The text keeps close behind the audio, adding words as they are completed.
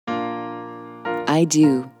I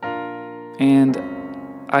do. And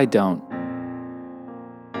I don't.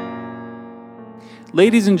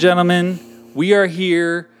 Ladies and gentlemen, we are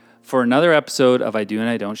here for another episode of I Do and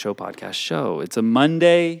I Don't Show podcast show. It's a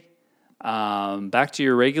Monday. Back to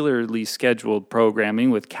your regularly scheduled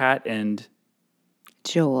programming with Kat and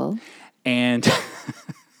Joel. And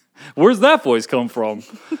where's that voice come from?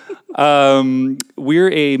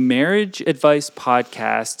 We're a marriage advice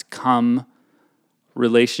podcast come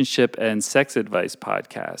relationship and sex advice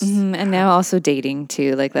podcast. And now also dating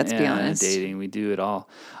too, like let's be honest. Dating, we do it all.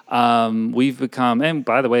 We've become, and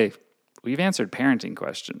by the way, we've answered parenting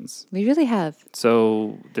questions. We really have.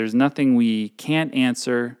 So there's nothing we can't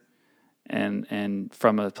answer. And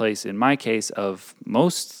from a place, in my case, of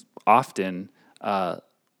most often a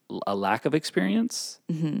lack of experience,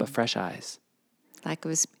 but fresh eyes. Lack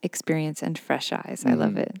of experience and fresh eyes. I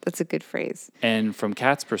love it. That's a good phrase. And from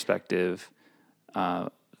Kat's perspective,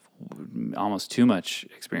 almost too much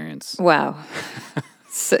experience. Wow.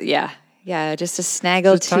 So yeah, just a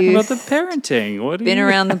snaggle tooth. Talking about the parenting. What? Been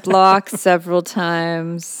around the block several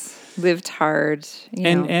times. Lived hard,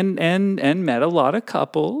 and met a lot of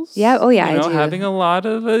couples. Yeah. Oh yeah. I do. Having a lot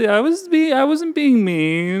of. I wasn't being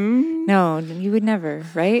mean. No, you would never,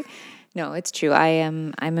 right? No, it's true.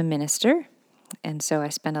 I'm a minister, and so I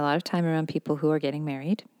spend a lot of time around people who are getting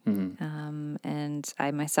married. And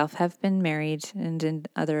I myself have been married and in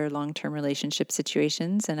other long-term relationship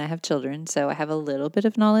situations, and I have children, so I have a little bit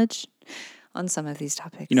of knowledge on some of these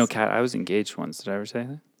topics. You know, Kat, I was engaged once. Did I ever say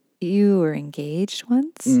that? You were engaged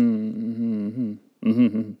once?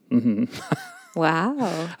 Wow.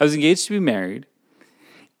 I was engaged to be married.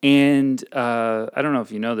 And I don't know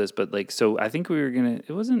if you know this, but so I think I think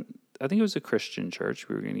it was a Christian church.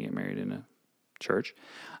 We were going to get married in a church.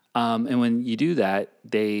 And when you do that,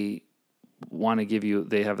 they want to give you,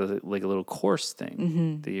 they have a little course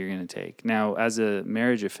thing that you're going to take. Now, as a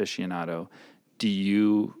marriage aficionado, do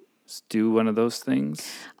you do one of those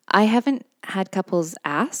things? I haven't had couples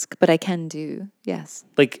ask, but I can do, yes.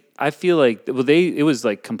 I feel like, it was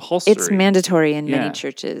compulsory. It's mandatory in many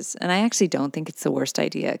churches. And I actually don't think it's the worst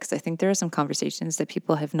idea, because I think there are some conversations that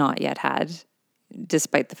people have not yet had,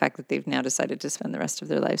 despite the fact that they've now decided to spend the rest of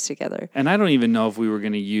their lives together. And I don't even know if we were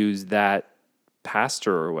going to use that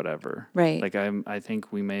pastor or whatever. Right. I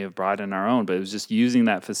think we may have brought in our own, but it was just using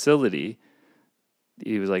that facility.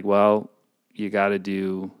 He was like, well, you got to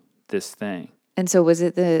do this thing. And so was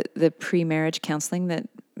it the pre-marriage counseling that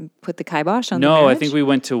put the kibosh on the marriage? No, I think we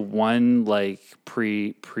went to one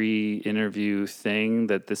pre-interview thing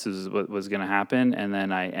that this is what was going to happen, and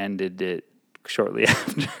then I ended it shortly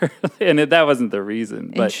after. And that wasn't the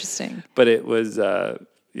reason. Interesting. But it was, other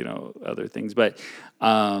things. But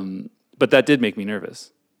that did make me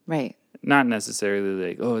nervous. Right. Not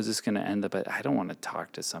necessarily is this going to end up? But I don't want to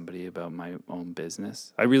talk to somebody about my own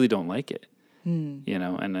business. I really don't like it.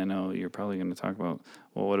 And I know you're probably going to talk about,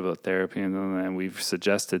 well, what about therapy? And we've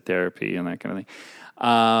suggested therapy and that kind of thing.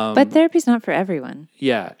 But therapy's not for everyone.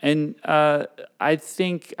 Yeah. And I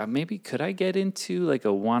think maybe could I get into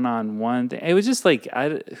a one-on-one thing? It was just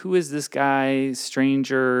who is this guy?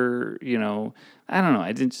 Stranger, I don't know.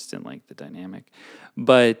 I just didn't like the dynamic.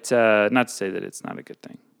 But not to say that it's not a good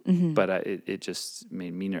thing. But it just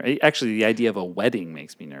made me nervous. Actually, the idea of a wedding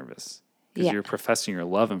makes me nervous. Because you're professing your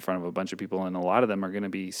love in front of a bunch of people, and a lot of them are going to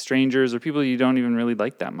be strangers or people you don't even really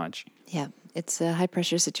like that much. Yeah, it's a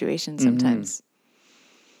high-pressure situation sometimes.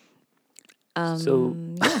 So,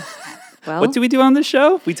 well, what do we do on this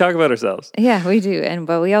show? We talk about ourselves. Yeah, we do.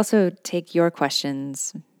 But we also take your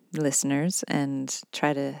questions, listeners, and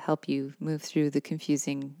try to help you move through the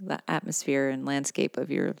confusing atmosphere and landscape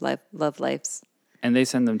of your love lives. And they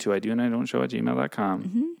send them to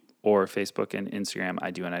idoandidon'tshow@gmail.com. Or Facebook and Instagram,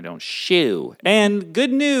 I Do and I Don't Show. And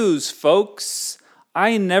good news, folks.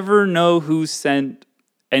 I never know who sent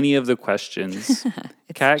any of the questions.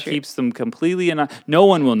 Kat keeps them completely anonymous. No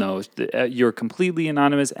one will know. You're completely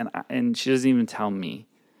anonymous, and she doesn't even tell me.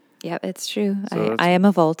 Yeah, it's true. So I am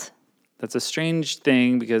a vault. That's a strange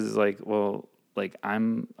thing because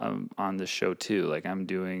I'm on the show too. I'm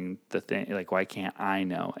doing the thing. Why can't I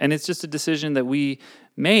know? And it's just a decision that we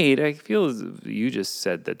made. I feel as if you just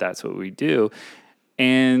said that that's what we do.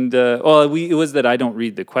 And it was that I don't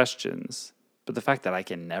read the questions. But the fact that I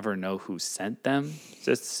can never know who sent them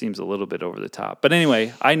just seems a little bit over the top. But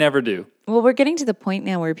anyway, I never do. Well, we're getting to the point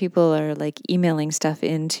now where people are emailing stuff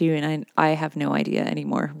into, and I have no idea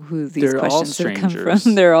anymore who these questions have come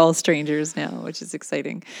from. They're all strangers now, which is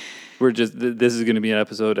exciting. We're just, this is going to be an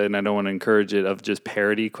episode, and I don't want to encourage it, of just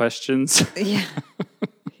parody questions. Yeah.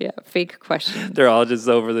 Yeah, fake questions. They're all just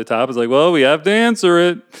over the top. It's we have to answer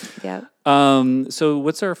it. Yeah. So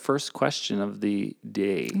what's our first question of the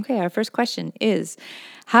day? Okay, our first question is,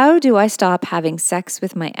 how do I stop having sex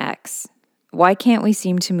with my ex? Why can't we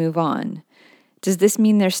seem to move on? Does this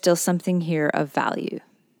mean there's still something here of value?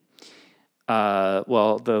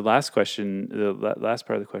 Well, the last question, the last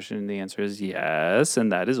part of the question, the answer is yes,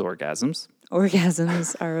 and that is orgasms.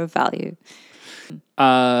 Orgasms are of value.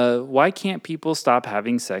 Why can't people stop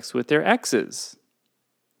having sex with their exes?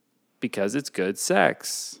 Because it's good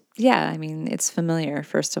sex. Yeah, I mean, it's familiar,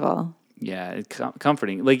 first of all. Yeah, it's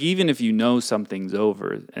comforting. Like, even if you know something's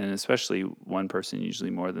over, and especially one person, usually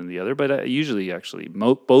more than the other, but usually actually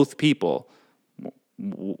both people,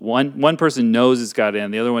 one person knows it's got to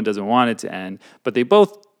end, the other one doesn't want it to end, but they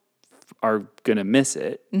both are going to miss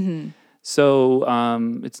it. Mm-hmm. So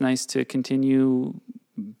it's nice to continue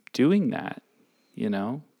doing that,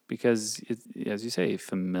 because, as you say,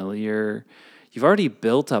 familiar. You've already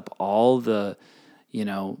built up all the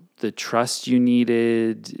trust you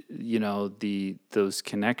needed, the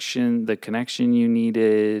connection you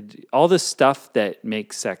needed, all the stuff that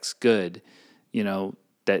makes sex good,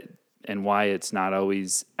 that, and why it's not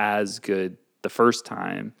always as good the first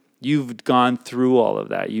time. You've gone through all of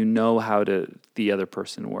that. You know how the other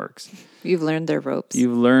person works. You've learned their ropes.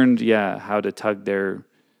 You've learned, how to tug their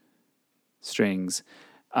strings.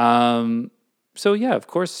 So yeah, of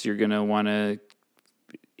course you're going to want to.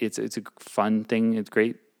 It's a fun thing. It's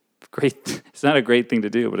great. It's not a great thing to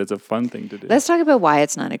do, but it's a fun thing to do. Let's talk about why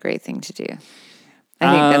it's not a great thing to do.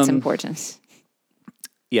 I think that's important.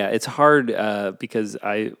 Yeah, it's hard because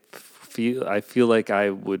I feel like I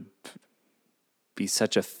would be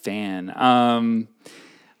such a fan.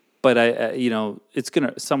 But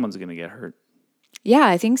someone's gonna get hurt. Yeah,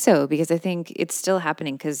 I think so, because I think it's still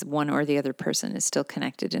happening because one or the other person is still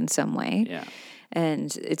connected in some way. Yeah.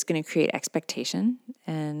 And it's going to create expectation.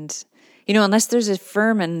 And, unless there's a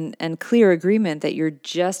firm and clear agreement that you're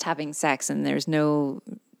just having sex and there's no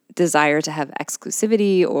desire to have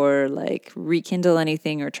exclusivity or like rekindle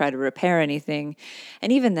anything or try to repair anything.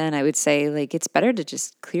 And even then, I would say like it's better to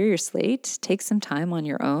just clear your slate, take some time on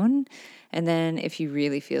your own. And then if you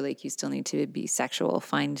really feel like you still need to be sexual,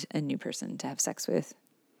 find a new person to have sex with.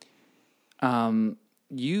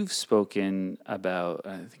 You've spoken about,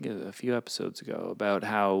 I think a few episodes ago, about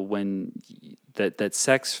how when that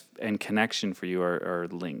sex and connection for you are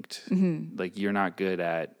linked. Mm-hmm. Like you're not good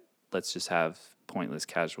at, let's just have pointless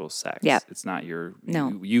casual sex. Yeah. It's not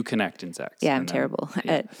you connect in sex. Yeah, I'm terrible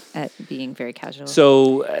at being very casual.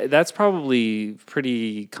 So that's probably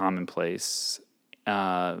pretty commonplace.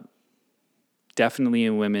 Definitely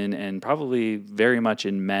in women and probably very much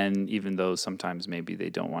in men, even though sometimes maybe they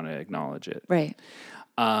don't want to acknowledge it. Right.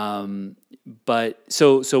 But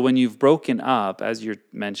so when you've broken up, as you're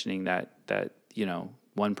mentioning that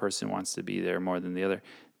one person wants to be there more than the other,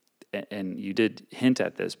 and you did hint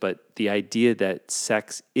at this, but the idea that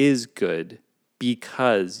sex is good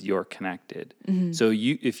because you're connected. Mm-hmm. So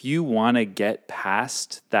if you want to get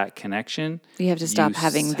past that connection, you have to stop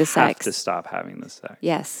having the sex. Have to stop having the sex.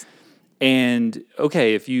 Yes. And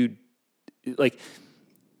okay, if you like,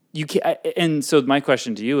 you can. And so my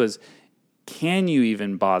question to you is, can you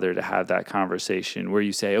even bother to have that conversation where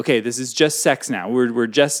you say, okay, this is just sex now. We're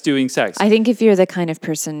just doing sex. I think if you're the kind of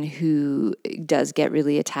person who does get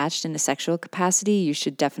really attached in a sexual capacity, you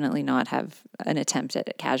should definitely not have an attempt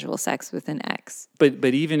at casual sex with an ex. But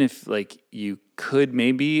even if like you could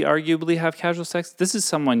maybe arguably have casual sex, this is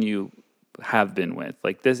someone you have been with.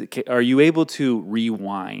 Like this, are you able to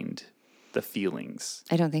rewind the feelings?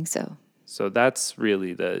 I don't think so. So that's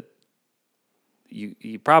really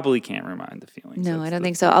you probably can't remind the feelings. No, I don't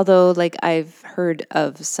think so. Although, like, I've heard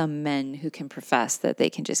of some men who can profess that they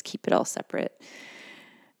can just keep it all separate.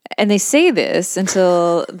 And they say this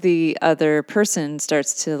until the other person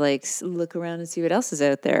starts to, like, look around and see what else is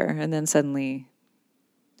out there. And then suddenly,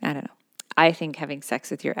 I don't know. I think having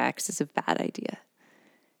sex with your ex is a bad idea.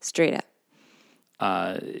 Straight up.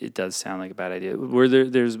 It does sound like a bad idea.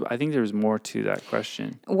 I think there's more to that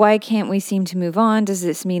question. Why can't we seem to move on? Does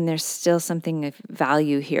this mean there's still something of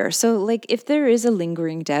value here? So, like, if there is a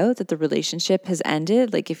lingering doubt that the relationship has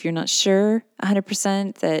ended, like if you're not sure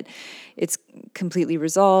 100% that it's completely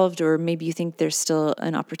resolved, or maybe you think there's still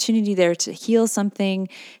an opportunity there to heal something,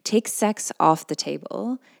 take sex off the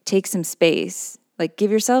table, take some space. Like,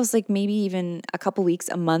 give yourselves, like, maybe even a couple weeks,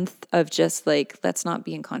 a month of just, like, let's not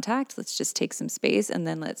be in contact. Let's just take some space, and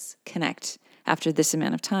then let's connect after this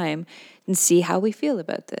amount of time and see how we feel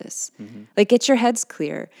about this. Like, get your heads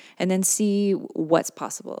clear and then see what's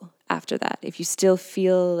possible after that. If you still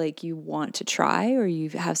feel like you want to try or you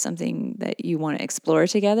have something that you want to explore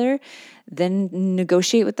together, then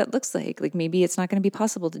negotiate what that looks like. Like, maybe it's not going to be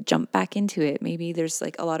possible to jump back into it. Maybe there's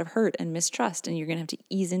like a lot of hurt and mistrust and you're going to have to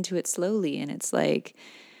ease into it slowly. And it's like,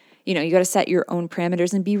 you know, you got to set your own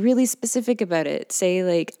parameters and be really specific about it. Say,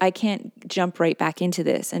 like, I can't jump right back into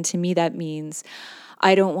this. And to me, that means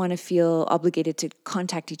I don't want to feel obligated to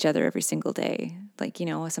contact each other every single day. Like, you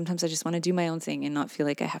know, sometimes I just want to do my own thing and not feel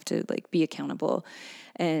like I have to, like, be accountable.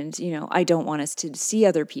 And, you know, I don't want us to see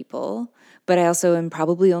other people, but I also am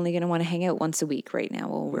probably only going to want to hang out once a week right now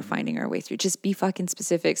while we're finding our way through. Just be fucking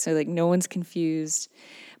specific so, like, no one's confused.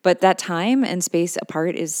 But that time and space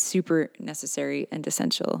apart is super necessary and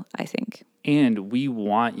essential, I think. And we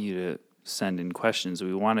want you to send in questions.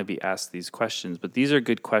 We want to be asked these questions, but these are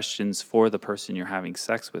good questions for the person you're having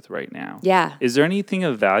sex with right now. Yeah. Is there anything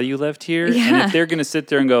of value left here? Yeah. And if they're going to sit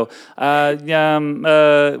there and go,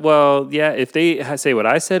 well, yeah, if they say what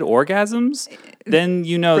I said, orgasms, then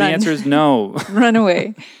you know the answer is no. Run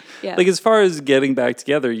away. Yeah. Like, as far as getting back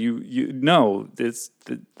together, you know,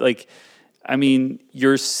 like, I mean,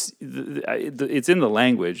 it's in the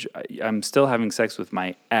language. I'm still having sex with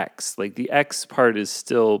my ex. Like, the ex part is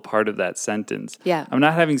still part of that sentence. Yeah. I'm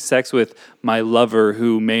not having sex with my lover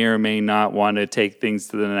who may or may not want to take things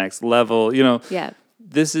to the next level. You know, Yeah.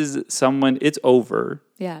 This is someone, it's over.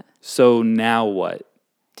 Yeah. So now what?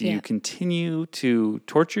 Do Yeah. you continue to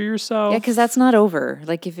torture yourself? Yeah, because that's not over.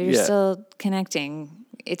 Like, if you're Yeah. still connecting,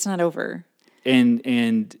 it's not over.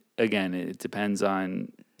 And again, it depends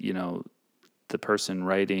on, you know, the person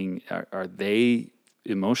writing. Are they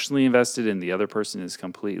emotionally invested and the other person is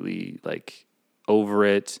completely, like, over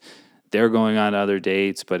it? They're going on other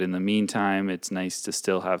dates, but in the meantime, it's nice to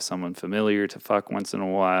still have someone familiar to fuck once in a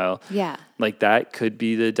while. Yeah. Like, that could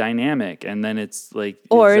be the dynamic. And then it's like,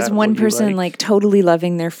 Or is that one what you person like totally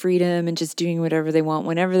loving their freedom and just doing whatever they want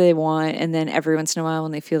whenever they want, and then every once in a while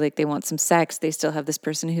when they feel like they want some sex, they still have this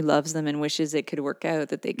person who loves them and wishes it could work out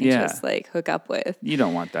that they can Yeah. just like hook up with. You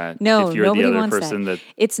don't want that. No, if you're nobody the other wants person that.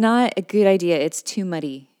 It's not a good idea. It's too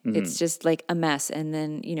muddy. Mm-hmm. It's just like a mess. And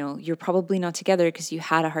then, you know, you're probably not together because you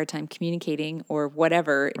had a hard time communicating or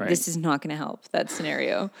whatever. Right. This is not going to help that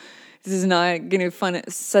scenario. This is not going to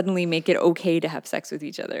suddenly make it okay to have sex with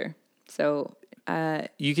each other. So,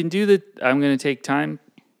 You can do the I'm going to take time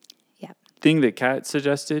yeah, thing that Kat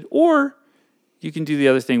suggested, or you can do the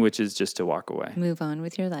other thing, which is just to walk away. move on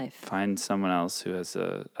with your life. Find someone else who has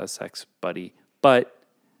a sex buddy. But,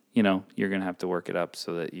 you know, you're going to have to work it up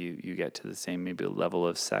so that you get to the same maybe level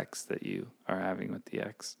of sex that you are having with the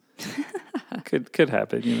ex. could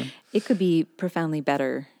happen, you know. It could be profoundly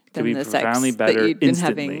better than be the sex profoundly that better you've been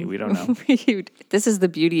instantly. having. We don't know. This is the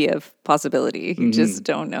beauty of possibility. You just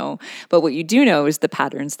don't know. But what you do know is the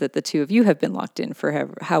patterns that the two of you have been locked in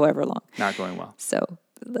for however long. Not going well. So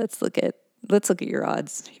let's look at your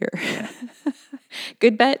odds here. Yeah.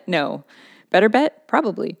 Good bet? No. Better bet?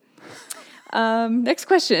 Probably. Next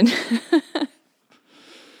question.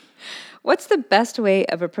 What's the best way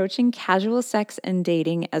of approaching casual sex and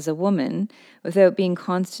dating as a woman without being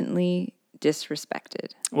constantly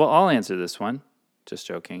disrespected? Well, I'll answer this one. Just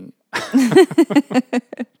joking. I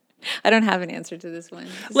don't have an answer to this one.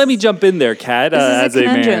 Let me jump in there, Kat, as a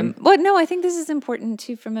man. Well, no, I think this is important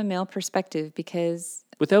too from a male perspective because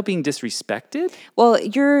Without being disrespected? well,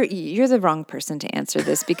 you're the wrong person to answer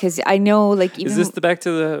this because I know like even Is this back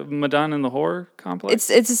to the Madonna and the Whore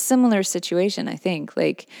complex? it's a similar situation, I think.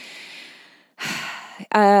 Like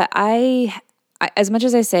I as much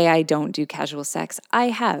as I say I don't do casual sex, I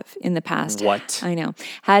have in the past. What? I know.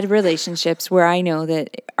 Had relationships where I know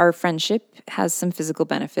that our friendship has some physical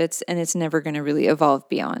benefits and it's never going to really evolve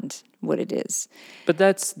beyond what it is. But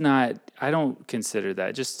that's not, I don't consider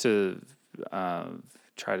that, just to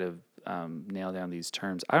try to nail down these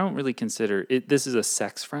terms, I don't really consider it, this is a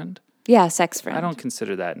sex friend. Yeah, sex friend. I don't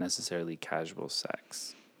consider that necessarily casual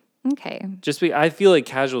sex. Okay. I feel like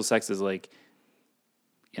casual sex is like,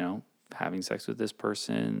 you know, having sex with this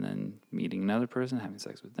person and meeting another person, having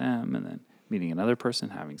sex with them, and then meeting another person,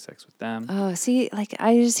 having sex with them. Oh, see, like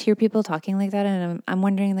I just hear people talking like that, and I'm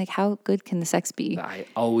wondering, like, how good can the sex be? I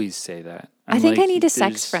always say that. I think I need a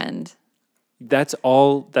sex friend. That's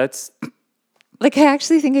all. That's Like, I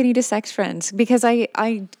actually think I need a sex friend because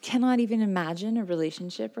I cannot even imagine a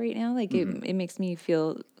relationship right now. Like, it makes me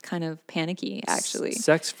feel kind of panicky, actually.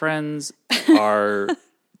 sex friends are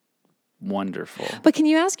wonderful. But can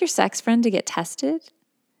you ask your sex friend to get tested?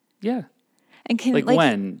 Yeah. And can Like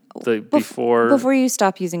when? Before? Before you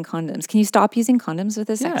stop using condoms. Can you stop using condoms with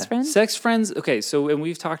a sex friend? Sex friends. Okay, so and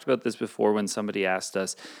we've talked about this before when somebody asked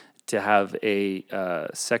us to have a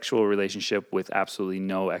sexual relationship with absolutely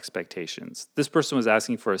no expectations. This person was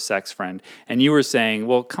asking for a sex friend, and you were saying,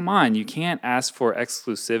 well, come on, you can't ask for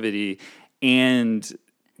exclusivity and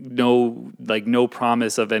no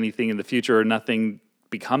promise of anything in the future or nothing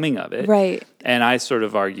becoming of it. Right. And I sort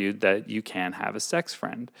of argued that you can have a sex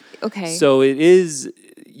friend. Okay. So it is,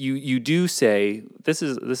 you do say, this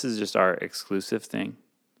is just our exclusive thing.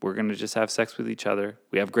 We're going to just have sex with each other.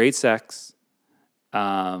 We have great sex.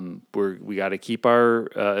 We got to keep our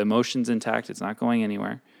emotions intact. It's not going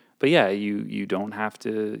anywhere. But yeah, you don't have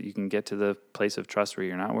to. You can get to the place of trust where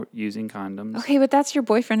you're not using condoms. Okay, but that's your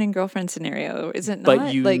boyfriend and girlfriend scenario, is it not?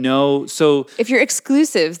 But so if you're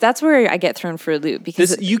exclusives, that's where I get thrown for a loop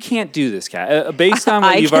because you can't do this, Kat. Based on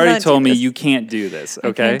what you've already told me, you can't do this. Okay,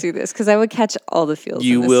 I can't do this because I would catch all the feels.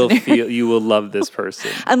 You will love this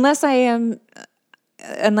person unless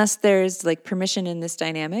there's like permission in this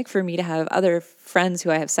dynamic for me to have other friends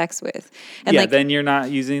who I have sex with. And then you're not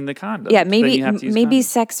using the condom. Yeah, maybe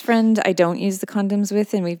sex friend I don't use the condoms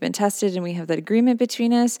with, and we've been tested and we have that agreement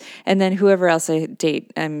between us. And then whoever else I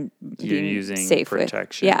date, you're using safe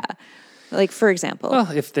protection. With. Yeah. Like, for example. Well,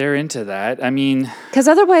 if they're into that, I mean... Because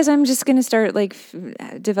otherwise I'm just going to start,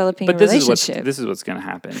 developing a relationship. This is what's going to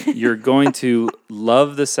happen. You're going to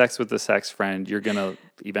love the sex with the sex friend. You're going to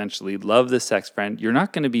eventually love the sex friend. You're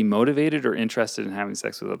not going to be motivated or interested in having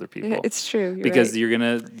sex with other people. It's true. Because you're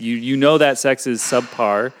going to... You know that sex is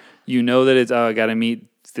subpar. You know that it's, I got to meet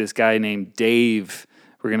this guy named Dave.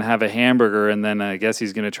 We're going to have a hamburger, and then I guess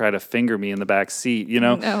he's going to try to finger me in the back seat,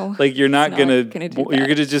 No, you're not going to, you're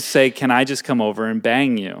going to just say, can I just come over and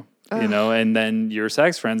bang you? Ugh. And then your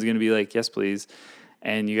sex friend's going to be like, yes, please.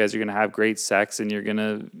 And you guys are going to have great sex, and you're going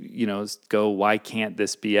to, go, why can't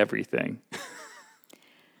this be everything?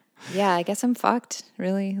 Yeah, I guess I'm fucked,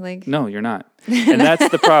 really. No, you're not. And that's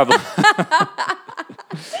the problem.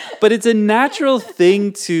 But it's a natural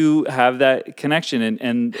thing to have that connection.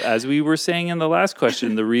 And as we were saying in the last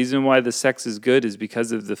question, the reason why the sex is good is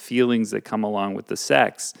because of the feelings that come along with the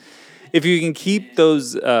sex. If you can keep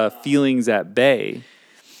those feelings at bay,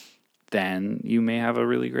 then you may have a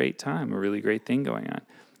really great time, a really great thing going on.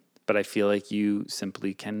 But I feel like you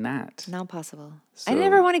simply cannot. Not possible. I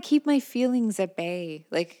never want to keep my feelings at bay.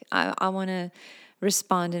 I want to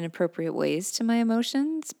respond in appropriate ways to my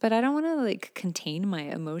emotions, but I don't want to contain my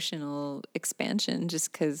emotional expansion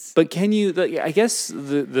just because. But can you? I guess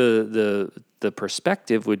the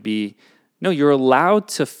perspective would be, no, you're allowed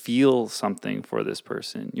to feel something for this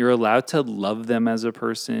person. You're allowed to love them as a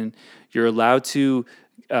person. You're allowed to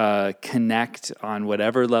connect on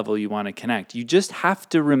whatever level you want to connect. You just have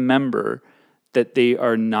to remember that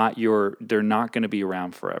they're not going to be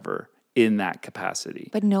around forever in that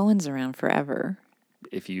capacity. But no one's around forever.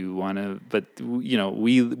 If you want to, but we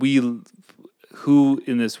who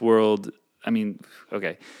in this world,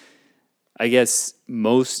 okay, I guess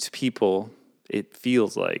most people, it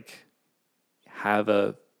feels like, have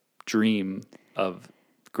a dream of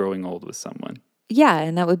growing old with someone. Yeah,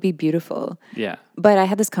 and that would be beautiful. Yeah. But I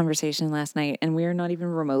had this conversation last night, and we are not even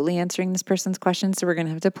remotely answering this person's question, so we're going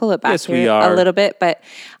to have to pull it back here a little bit. But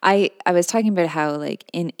I was talking about how,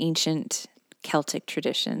 in ancient Celtic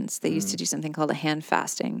traditions, they used to do something called a hand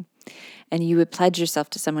fasting. And you would pledge yourself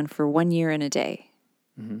to someone for 1 year and a day.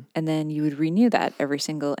 Mm-hmm. And then you would renew that every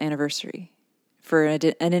single anniversary for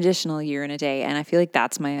an additional year and a day. And I feel like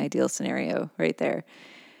that's my ideal scenario right there.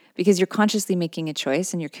 Because you're consciously making a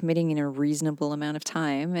choice and you're committing in a reasonable amount of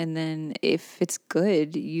time. And then if it's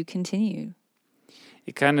good, you continue.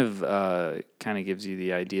 It kind of gives you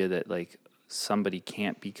the idea that somebody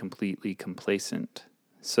can't be completely complacent.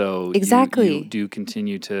 So exactly. You do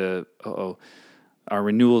continue to, our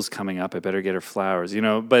renewal's coming up. I better get her flowers,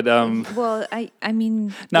 But well, I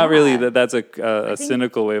mean, not really. That's a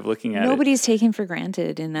cynical way of looking at it. Nobody's taken for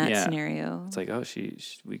granted in that scenario. It's like,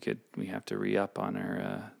 we have to re-up on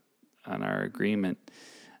our agreement.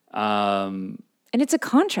 And it's a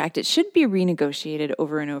contract. It should be renegotiated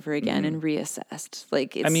over and over again and reassessed.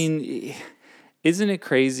 Isn't it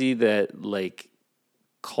crazy that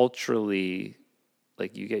culturally,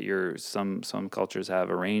 you get some cultures have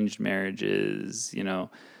arranged marriages,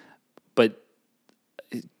 but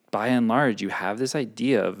by and large, you have this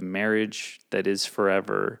idea of marriage that is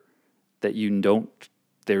forever, that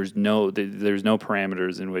there's no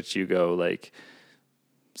parameters in which you go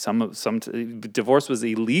divorce was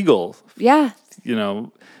illegal. Yeah.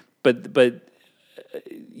 But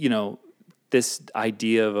this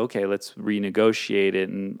idea of, okay, let's renegotiate it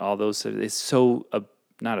and all those, it's so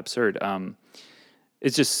not absurd.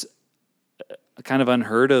 It's just kind of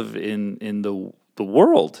unheard of in the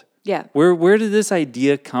world. Yeah. Where did this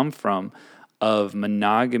idea come from of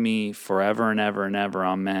monogamy forever and ever and ever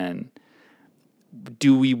on men?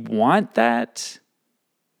 Do we want that?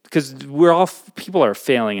 Because people are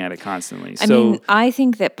failing at it constantly. I So mean, I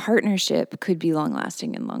think that partnership could be long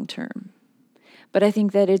lasting and long term. But I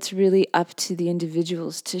think that it's really up to the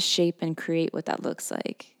individuals to shape and create what that looks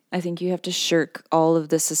like. I think you have to shirk all of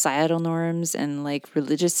the societal norms and like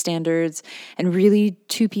religious standards, and really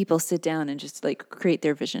two people sit down and just like create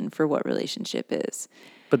their vision for what relationship is.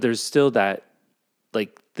 but there's still that,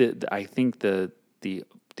 like I think the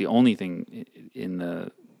only thing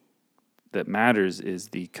that matters is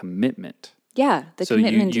the commitment. Yeah, the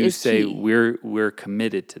commitment you is say key. we're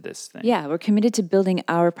committed to this thing. Yeah, we're committed to building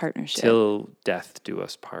our partnership Till death do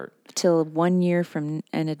us part. till 1 year from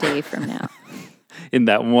and a day from now. In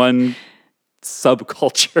that one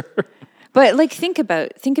subculture. But like think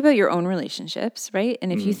about your own relationships, right?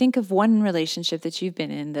 And if you think of one relationship that you've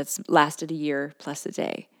been in that's lasted a year plus a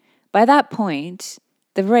day, by that point,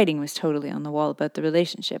 the writing was totally on the wall about the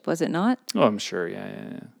relationship, was it not? Oh, I'm sure.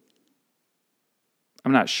 Yeah.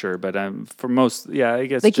 I'm not sure, but for most, I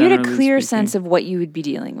guess. Like you had a generally clear speaking, sense of what you would be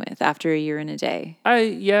dealing with after a year and a day.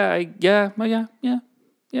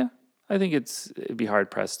 I think it'd be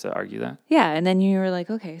hard pressed to argue that. Yeah, and then you were like,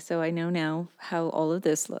 okay, so I know now how all of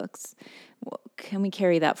this looks. Well, can we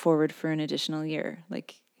carry that forward for an additional year?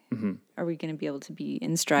 Like, are we going to be able to be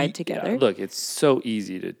in stride together? Yeah, look, it's so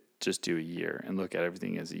easy to just do a year and look at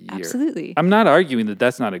everything as a year. Absolutely. I'm not arguing that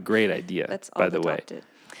that's not a great idea, That's all by the way. did.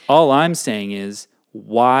 All I'm saying is,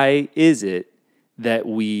 why is it that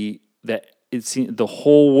the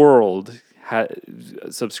whole world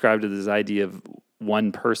subscribed to this idea of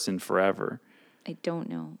one person forever? I don't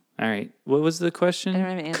know. All right. What was the question? I don't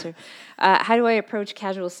have an answer. How do I approach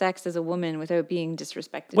casual sex as a woman without being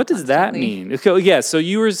disrespected? What does that constantly? mean? Okay, yeah. So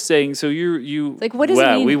you were saying. So you. Like, what does it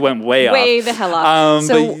mean? We went way off. Way the hell off.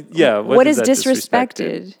 So but yeah. what is that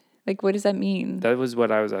disrespected? Like, what does that mean? That was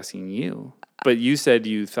what I was asking you. But you said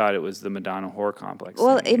you thought it was the Madonna whore complex.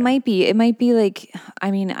 Well, thing, it might be. It might be like,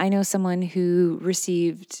 I mean, I know someone who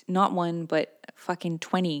received not one, but fucking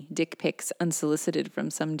 20 dick pics unsolicited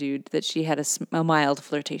from some dude that she had a mild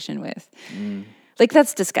flirtation with. Like,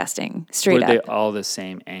 that's disgusting, straight Were up. they all the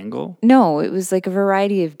same angle? No, it was like a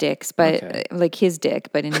variety of dicks, but Okay. like his dick,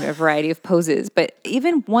 but in a variety of poses. But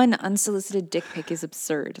even one unsolicited dick pic is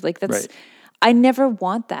absurd. Like that's, Right. I never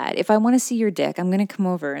want that. If I want to see your dick, I'm going to come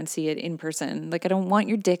over and see it in person. Like I don't want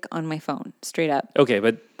your dick on my phone, straight up. Okay,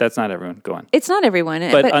 but that's not everyone. Go on. It's not everyone.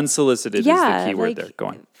 But unsolicited is the key word like, there. Go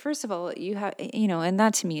on. First of all, you have, and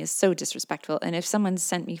that to me is so disrespectful. And if someone's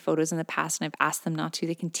sent me photos in the past and I've asked them not to,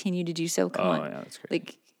 they continue to do so. Come on. Yeah, that's great.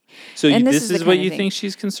 Like, So and this this is the is what kind of you thing. think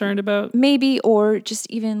she's concerned about? maybe, or just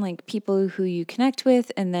even like people who you connect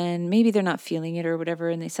with, and then maybe they're not feeling it or whatever,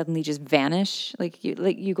 and they suddenly just vanish. Like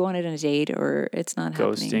you go on it on a date, or it's not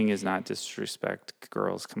happening. Ghosting is not disrespect,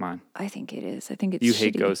 girls. Come on. I think it is. I think it's You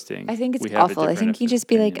hate shitty. ghosting. I think it's We have a awful. I different think you just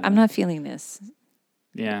be like, opinion I'm on not feeling this.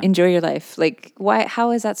 Yeah. Enjoy your life. Like, why?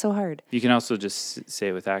 How is that so hard? You can also just say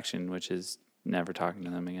it with action, which is never talking to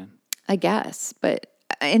them again. I guess, but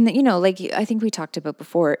and like I think we talked about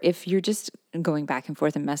before, if you're just going back and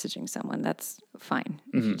forth and messaging someone, that's fine.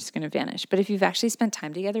 If you're just going to vanish. But if you've actually spent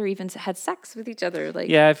time together, or even had sex with each other, like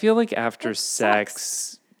Yeah, I feel like after That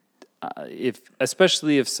sex,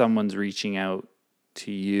 especially if someone's reaching out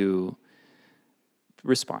to you,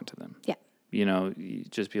 respond to them. yeah. You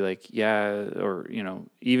just be like, yeah, or,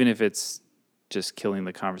 even if it's just killing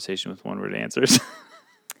the conversation with one-word answers.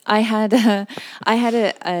 I had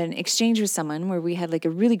an exchange with someone where we had like a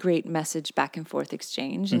really great message back and forth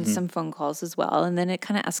exchange and some phone calls as well, and then it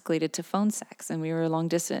kind of escalated to phone sex, and we were long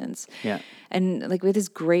distance. Yeah. And like with this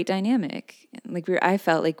great dynamic, like I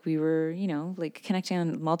felt like we were, like connecting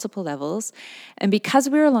on multiple levels, and because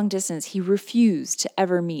we were long distance, he refused to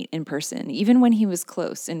ever meet in person, even when he was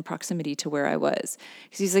close in proximity to where I was,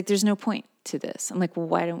 because he's like, "There's no point to this." I'm like, "Well,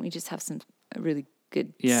 why don't we just have some really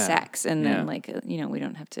good sex, and then we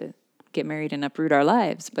don't have to get married and uproot our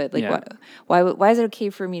lives." But like, why is it okay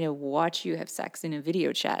for me to watch you have sex in a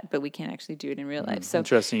video chat, but we can't actually do it in real life? So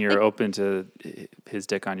Interesting. You're open to his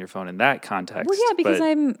dick on your phone in that context. well, yeah, because but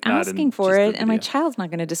I'm not in asking for just the it, and my video. child's not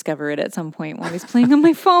going to discover it at some point while he's playing on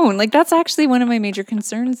my phone. Like that's actually one of my major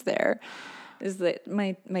concerns there. Is that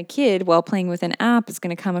my kid, while playing with an app, is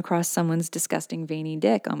going to come across someone's disgusting veiny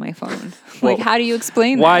dick on my phone? Like, how do you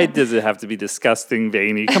explain Why that? does it have to be disgusting,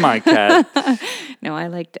 veiny? Come on, Kat. No, I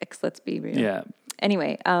like dicks. Let's be real. Yeah.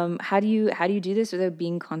 Anyway, how do you do this without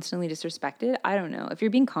being constantly disrespected? I don't know. If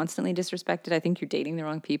you're being constantly disrespected, I think you're dating the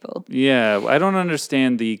wrong people. Yeah, I don't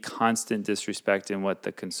understand the constant disrespect and what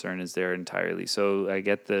the concern is there entirely. So I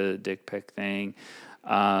get the dick pic thing.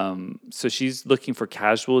 So she's looking for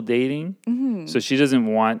casual dating. So she doesn't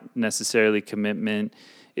want necessarily commitment.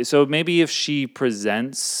 So maybe if she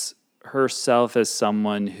presents herself as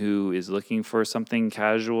someone who is looking for something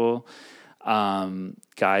casual,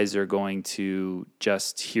 guys are going to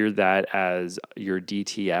just hear that as your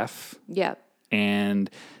DTF. Yeah. And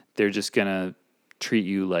they're just going to treat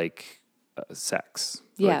you like sex,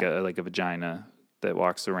 Yeah. like a vagina that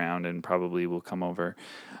walks around and probably will come over.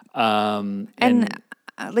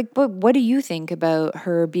 But what do you think about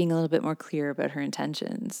her being a little bit more clear about her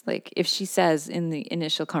intentions? Like, if she says in the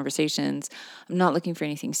initial conversations, I'm not looking for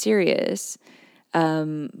anything serious,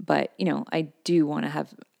 but, I do want to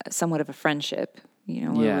have somewhat of a friendship,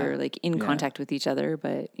 where we're like in contact with each other,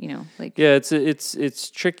 but, like. Yeah,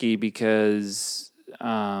 it's tricky because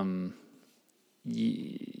I'm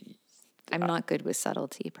not good with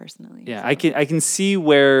subtlety personally. Yeah, so. I can see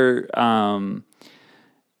where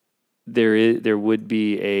there would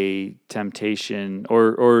be a temptation,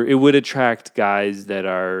 or it would attract guys that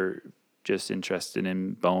are just interested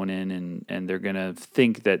in boning, and they're gonna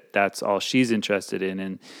think that that's all she's interested in,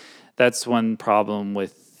 and that's one problem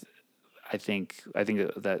with. I think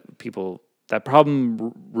that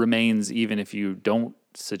problem remains even if you don't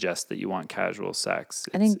suggest that you want casual sex.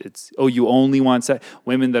 It's you only want sex.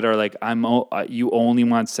 Women that are like, you only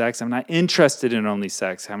want sex. I'm not interested in only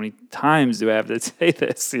sex. How many times do I have to say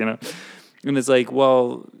this? And it's like,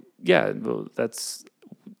 well, yeah, well, that's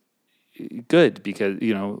good because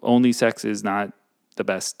only sex is not the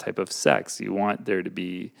best type of sex. You want there to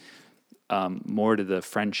be more to the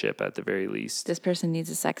friendship at the very least. This person needs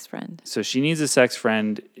a sex friend. So she needs a sex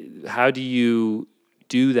friend. How do you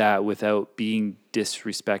do that without being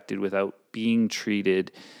disrespected, without being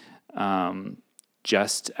treated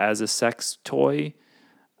just as a sex toy?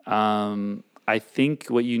 I think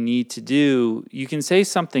what you need to do, you can say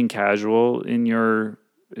something casual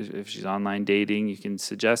if she's online dating, you can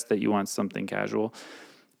suggest that you want something casual,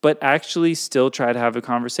 but actually still try to have a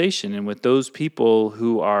conversation. And with those people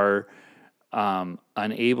who are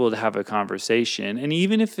unable to have a conversation, and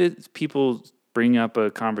even if people bring up a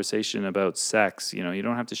conversation about sex, you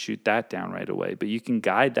don't have to shoot that down right away, but you can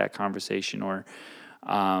guide that conversation or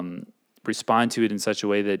respond to it in such a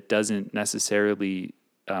way that doesn't necessarily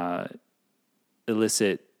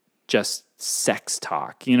elicit just sex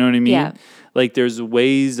talk. You know what I mean? Yeah. Like there's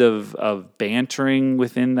ways of bantering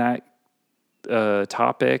within that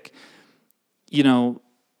topic.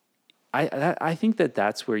 I think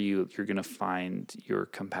that's where you're going to find your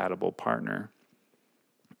compatible partner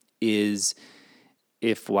is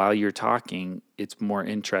if while you're talking, it's more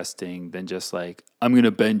interesting than just like, I'm going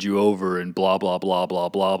to bend you over and blah, blah, blah, blah,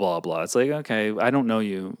 blah, blah, blah. It's like, okay, I don't know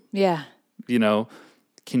you. Yeah.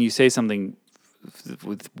 Can you say something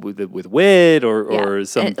with wit or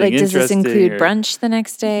something like, does interesting? Does this include brunch the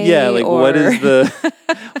next day? Yeah, like what is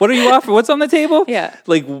what are you offering? What's on the table? Yeah.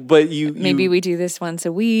 Like, but maybe we do this once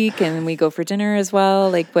a week and then we go for dinner as well.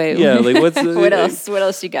 Like, wait. Yeah, like what's what else? What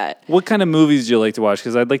else you got? What kind of movies do you like to watch?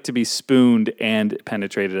 Because I'd like to be spooned and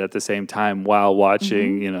penetrated at the same time while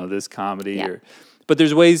watching, this comedy. Yeah. But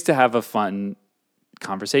there's ways to have a fun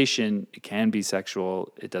conversation. It can be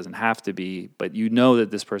sexual. It doesn't have to be, but that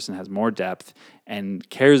this person has more depth and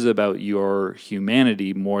cares about your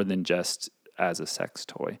humanity more than just as a sex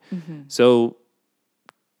toy. Mm-hmm. So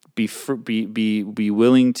be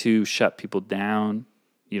willing to shut people down.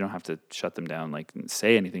 You don't have to shut them down, like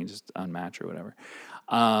say anything, just unmatch or whatever.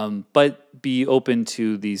 But be open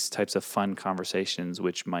to these types of fun conversations,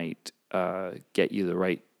 which might get you the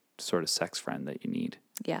right sort of sex friend that you need.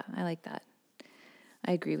 Yeah, I like that.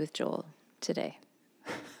 I agree with Joel today.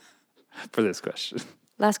 For this question.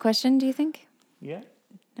 Last question, do you think? Yeah.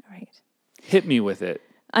 All right. Hit me with it.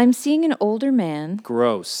 I'm seeing an older man.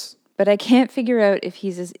 Gross. But I can't figure out if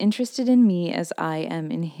he's as interested in me as I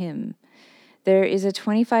am in him. There is a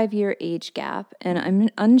 25-year age gap, and I'm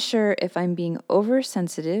unsure if I'm being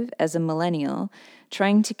oversensitive as a millennial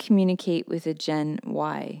trying to communicate with a Gen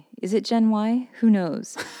Y. Is it Gen Y? Who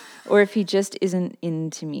knows? Or if he just isn't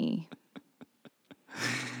into me.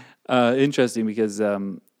 Interesting, because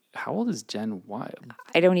how old is Gen Y?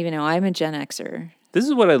 I don't even know. I'm a Gen Xer. This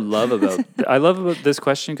is what I love about this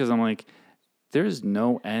question, because I'm like, there's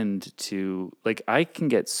no end to, like, I can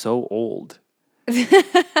get so old.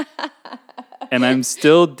 And I'm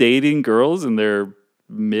still dating girls in their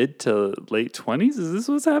mid to late 20s? Is this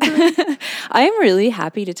what's happening? I am really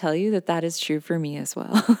happy to tell you that that is true for me as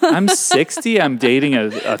well. I'm 60. I'm dating a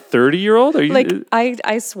 30-year-old. Are you Like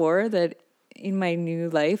I swore that in my new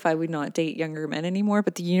life I would not date younger men anymore,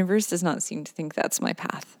 but the universe does not seem to think that's my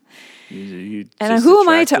path. you And just who am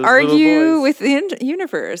I attract to those little argue boys. with the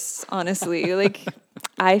universe? Honestly, like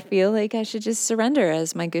I feel like I should just surrender,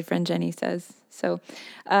 as my good friend Jenny says. So,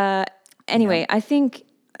 anyway, I think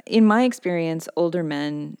in my experience, older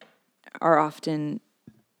men are often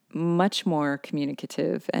much more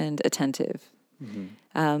communicative and attentive.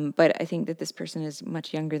 But I think that this person is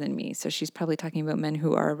much younger than me. So she's probably talking about men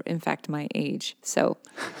who are, in fact, my age. So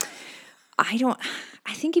I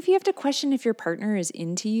think if you have to question if your partner is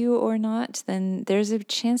into you or not, then there's a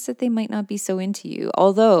chance that they might not be so into you.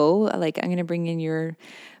 Although, like, I'm going to bring in your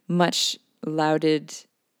much lauded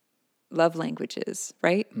love languages,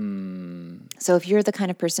 right? So if you're the kind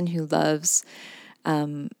of person who loves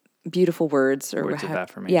beautiful words or Words of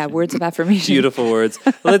affirmation. Yeah, words of affirmation. Beautiful words.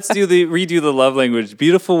 Let's redo the love language.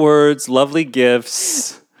 Beautiful words, lovely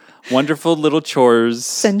gifts, wonderful little chores,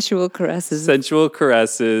 Sensual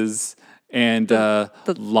caresses. and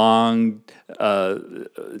long,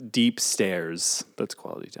 deep stares. That's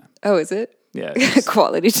quality time. Oh, is it? Yeah.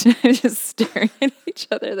 Quality time, just staring at each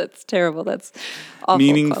other. That's terrible. That's awful.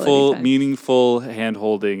 meaningful hand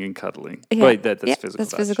holding and cuddling. Yeah. Wait, that's physical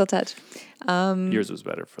That's touch. physical touch. Yours was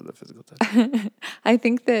better for the physical touch. I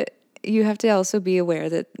think that you have to also be aware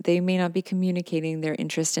that they may not be communicating their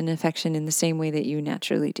interest and affection in the same way that you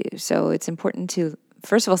naturally do. So it's important to,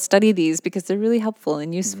 first of all, study these because they're really helpful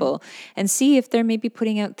and useful, and see if they're maybe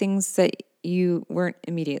putting out things that you weren't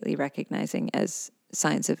immediately recognizing as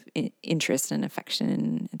signs of interest and affection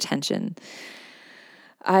and attention.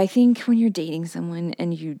 I think when you're dating someone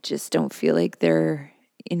and you just don't feel like they're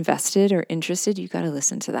invested or interested, you got to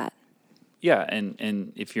listen to that. Yeah,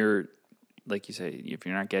 and if you're, like you say, if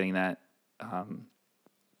you're not getting that,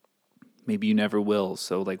 maybe you never will.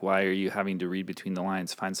 So, like, why are you having to read between the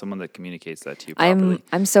lines? Find someone that communicates that to you properly.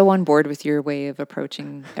 I'm so on board with your way of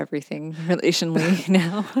approaching everything relationally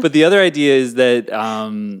now. But the other idea is that,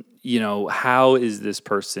 how is this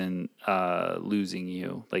person losing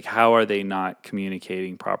you? Like, how are they not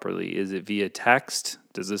communicating properly? Is it via text?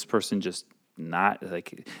 Does this person just not,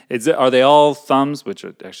 like, are they all thumbs, which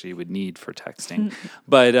actually you would need for texting,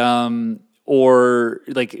 but or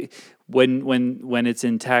like when it's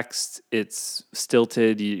in text, it's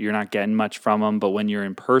stilted. You're not getting much from them. But when you're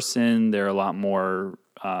in person, they're a lot more.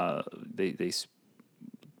 They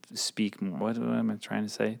speak. What am I trying to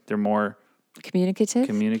say? They're more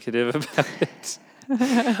communicative about it.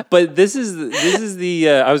 But this is the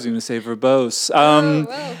I was going to say verbose. Well,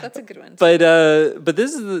 that's a good one. But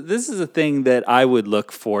this is a thing that I would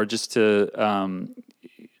look for, just to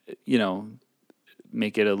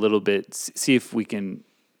make it a little bit, see if we can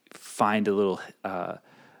find a little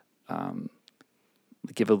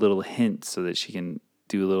give a little hint so that she can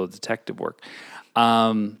do a little detective work.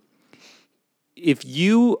 If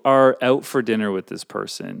you are out for dinner with this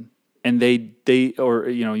person and they or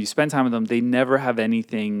you spend time with them, they never have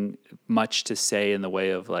anything much to say in the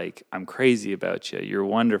way of, like, I'm crazy about you, you're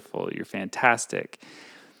wonderful, you're fantastic.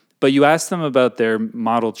 But you ask them about their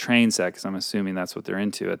model train set, because I'm assuming that's what they're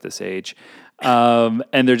into at this age.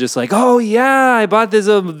 And they're just like, oh, yeah, I bought this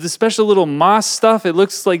special little moss stuff. It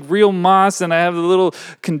looks like real moss, and I have the little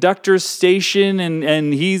conductor station,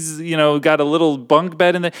 and he's, got a little bunk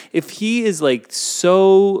bed in there. If he is, like,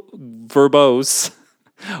 so verbose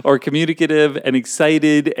or communicative and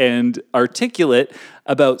excited and articulate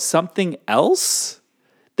about something else,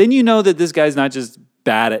 then you know that this guy's not just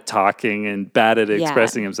bad at talking and bad at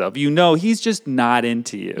expressing himself. He's just not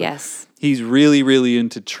into you. Yes. He's really, really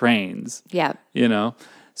into trains. Yeah.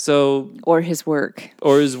 So. Or his work.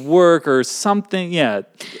 Or something. Yeah.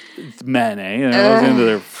 Men, eh? They're into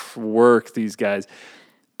their work, these guys.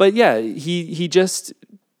 But yeah, he doesn't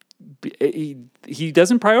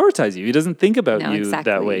prioritize you. He doesn't think about you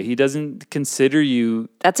that way. He doesn't consider you.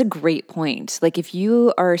 That's a great point. Like, if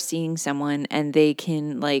you are seeing someone and they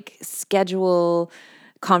can, like, schedule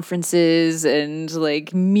conferences and,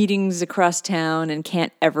 like, meetings across town and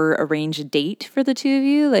can't ever arrange a date for the two of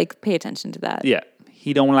you, like, pay attention to that. Yeah.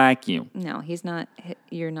 He don't like you. No, he's not.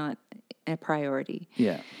 You're not a priority.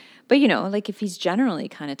 Yeah. But, like, if he's generally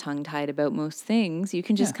kind of tongue-tied about most things, you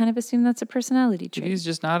can just kind of assume that's a personality trait. He's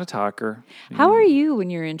just not a talker. How are you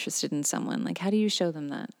when you're interested in someone? Like, how do you show them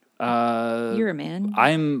that? You're a man.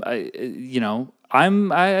 I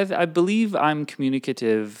believe I'm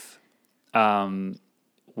communicative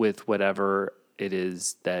with whatever it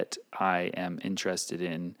is that I am interested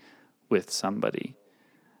in with somebody.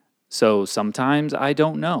 So sometimes I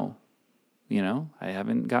don't know. I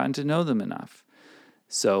haven't gotten to know them enough.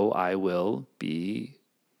 So I won't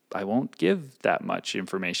give that much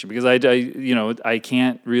information because I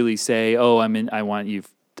can't really say, oh, I want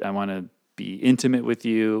to be intimate with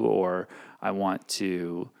you, or I want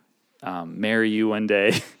to marry you one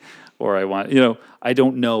day, or I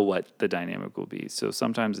don't know what the dynamic will be. So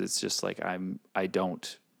sometimes it's just like I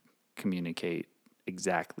don't communicate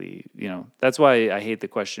exactly. That's why I hate the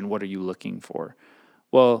question, what are you looking for?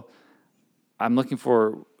 Well, I'm looking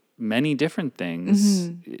for many different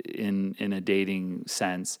things in a dating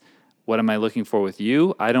sense. What am I looking for with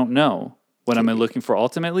you? I don't know. What am I looking for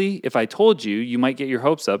ultimately? If I told you, you might get your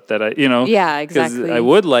hopes up that Yeah, because exactly. I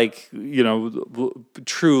would like,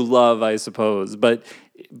 true love, I suppose, but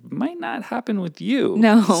it might not happen with you.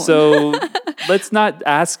 No. So let's not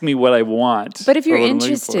ask me what I want. But if you're or what I'm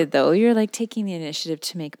looking for. interested, though, you're like taking the initiative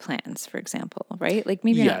to make plans, for example, right? Like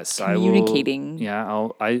maybe Yes, not communicating.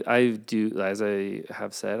 I do, as I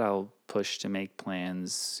have said, I'll push to make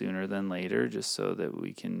plans sooner than later, just so that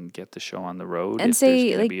we can get the show on the road. And if there's say,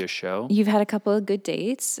 going to like, be a show. you've had a couple of good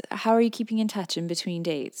dates. How are you keeping in touch in between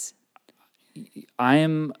dates? I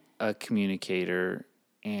am a communicator,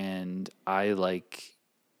 and I like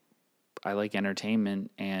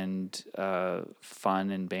entertainment and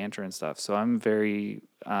fun and banter and stuff. So I'm very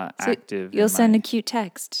active. You'll send a cute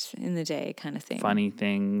text in the day, kind of thing. Funny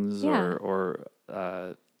things, Yeah. or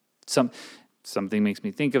something makes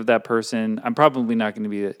me think of that person. I'm probably not going to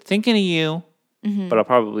be thinking of you, but I'll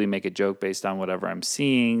probably make a joke based on whatever I'm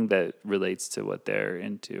seeing that relates to what they're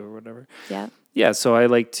into or whatever. Yeah. Yeah, so I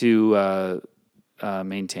like to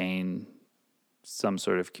maintain some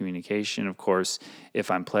sort of communication. Of course,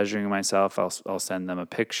 if I'm pleasuring myself, I'll send them a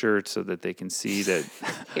picture so that they can see that.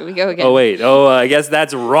 Here we go again. Oh, wait. Oh, I guess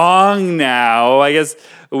that's wrong now. I guess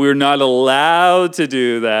we're not allowed to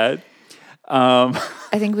do that.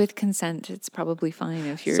 I think with consent, it's probably fine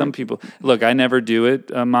if you're. Some people look. I never do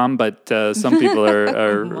it, Mom, but some people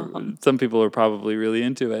are some people are probably really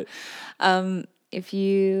into it. If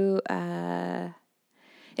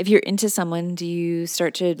you're into someone, do you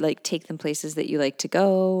start to like take them places that you like to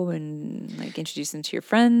go and like introduce them to your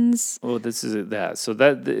friends? Well, this is that. So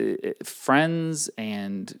that friends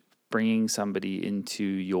and bringing somebody into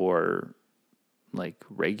your like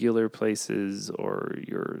regular places or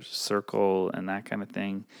your circle and that kind of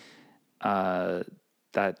thing,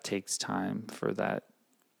 that takes time for that.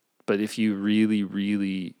 But if you really,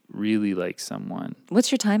 really, really like someone,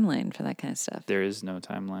 What's your timeline for that kind of stuff? there is no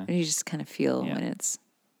timeline. Or you just kind of feel when it's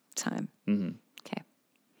time. Mm-hmm. Okay.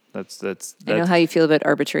 That's. I know how you feel about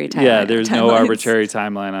arbitrary timelines. Yeah, there's no arbitrary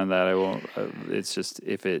timeline on that. I won't. It's just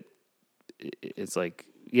if it's like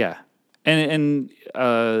and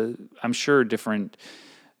I'm sure different.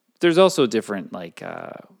 There's also different like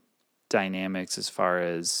dynamics as far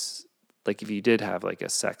as like if you did have like a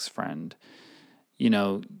sex friend,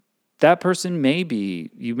 that person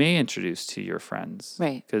you may introduce to your friends,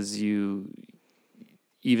 right? Because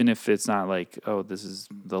even if it's not like, oh, this is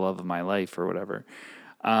the love of my life or whatever.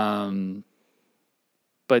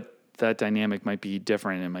 But that dynamic might be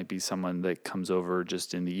different. It might be someone that comes over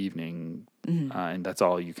just in the evening, and that's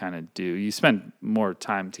all you kind of do. You spend more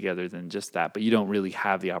time together than just that, but you don't really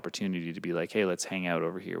have the opportunity to be like, hey, let's hang out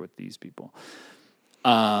over here with these people.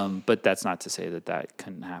 But that's not to say that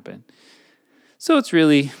couldn't happen. So it's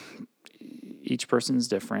really, each person's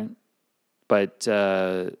different. But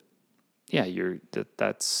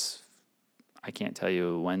that's... I can't tell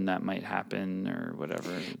you when that might happen or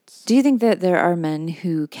whatever. Do you think that there are men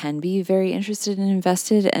who can be very interested and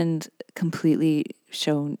invested and completely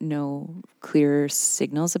show no clear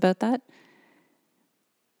signals about that?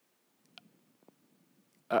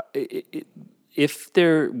 If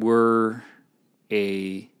there were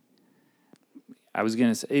I was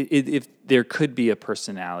going to say, if there could be a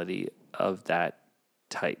personality of that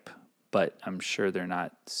type, but I'm sure they're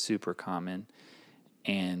not super common.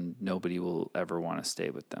 And nobody will ever want to stay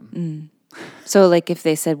with them. So, like, if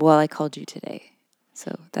they said, "Well, I called you today,"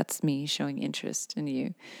 so that's me showing interest in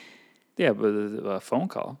you. Yeah, but a phone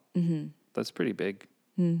call, that's pretty big.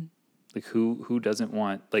 Like, who doesn't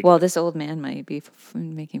want like? Well, this old man might be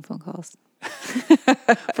making phone calls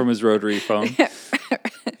from his rotary phone.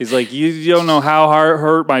 He's like, you don't know how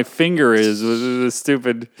hurt my finger is with this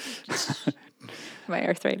stupid. My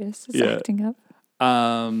arthritis is acting up.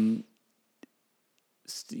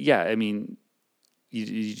 Yeah, I mean,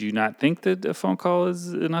 you do not think that a phone call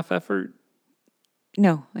is enough effort?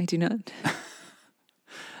 No, I do not.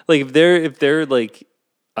 Like if they're like,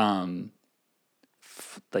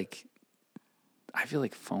 like, I feel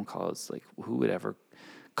like phone calls, like who would ever,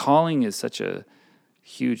 calling is such a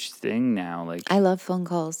huge thing now. Like, I love phone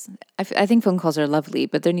calls. I think phone calls are lovely,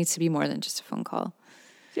 but there needs to be more than just a phone call.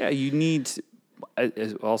 yeah, you need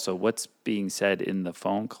also what's being said in the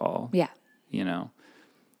phone call. Yeah.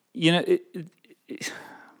 It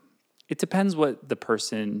depends what the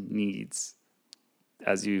person needs,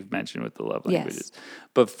 as you've mentioned with the love languages. Yes.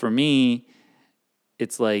 But for me,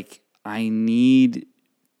 it's like I need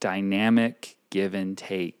dynamic give and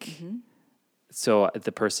take. Mm-hmm. So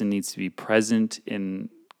the person needs to be present in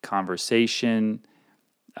conversation,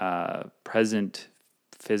 present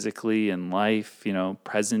physically in life,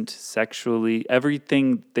 present sexually,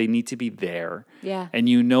 everything. They need to be there. Yeah. And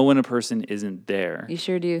when a person isn't there. You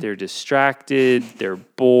sure do. They're distracted, they're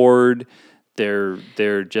bored,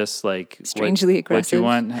 they're just like strangely aggressive.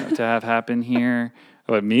 What you want to have happen here?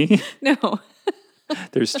 What, me? No.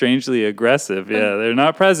 They're strangely aggressive. Yeah, they're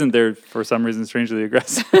not present. They're for some reason strangely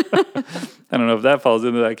aggressive. I don't know if that falls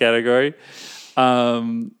into that category.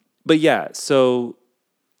 But yeah, so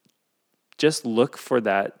just look for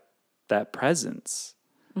that presence,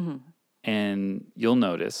 and you'll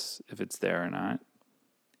notice if it's there or not.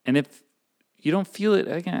 And if you don't feel it,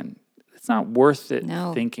 again, it's not worth it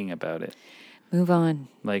thinking about it. Move on.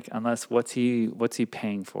 Like, unless what's he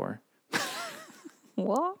paying for?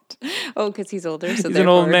 What? Oh, because he's older. So he's an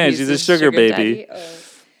old man. She's a sugar baby. Oh.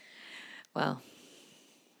 Well,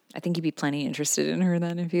 I think he'd be plenty interested in her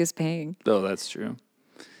then if he was paying. Oh, that's true.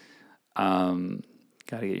 Got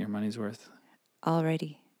to get your money's worth.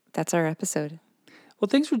 Alrighty. That's our episode. Well,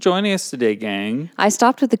 thanks for joining us today, gang. I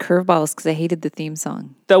stopped with the curveballs because I hated the theme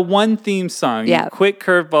song. The one theme song. Yeah. You quit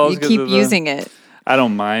curveballs. You keep using it. I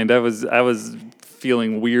don't mind. I was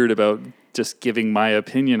feeling weird about just giving my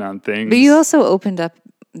opinion on things. But you also opened up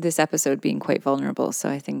this episode being quite vulnerable, so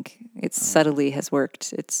I think it subtly has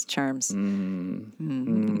worked its charms. I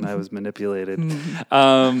was manipulated.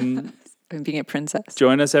 Being a princess.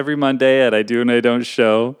 Join us every Monday at I Do and I Don't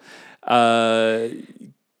Show. You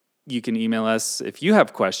can email us if you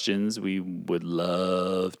have questions. We would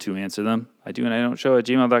love to answer them. I Do and I Don't Show at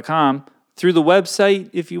gmail.com. Through the website,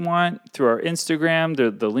 if you want, through our Instagram.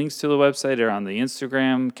 The links to the website are on the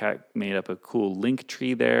Instagram. Kat made up a cool link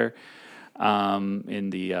tree there in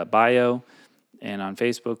the bio. And on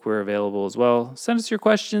Facebook, we're available as well. Send us your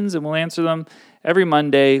questions, and we'll answer them every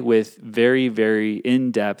Monday with very, very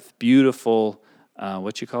in-depth, beautiful,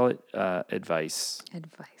 advice.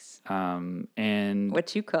 Advice. And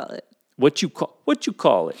what you call it. What you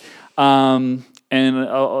call it. And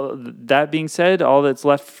that being said, all that's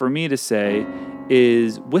left for me to say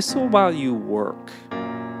is whistle while you work.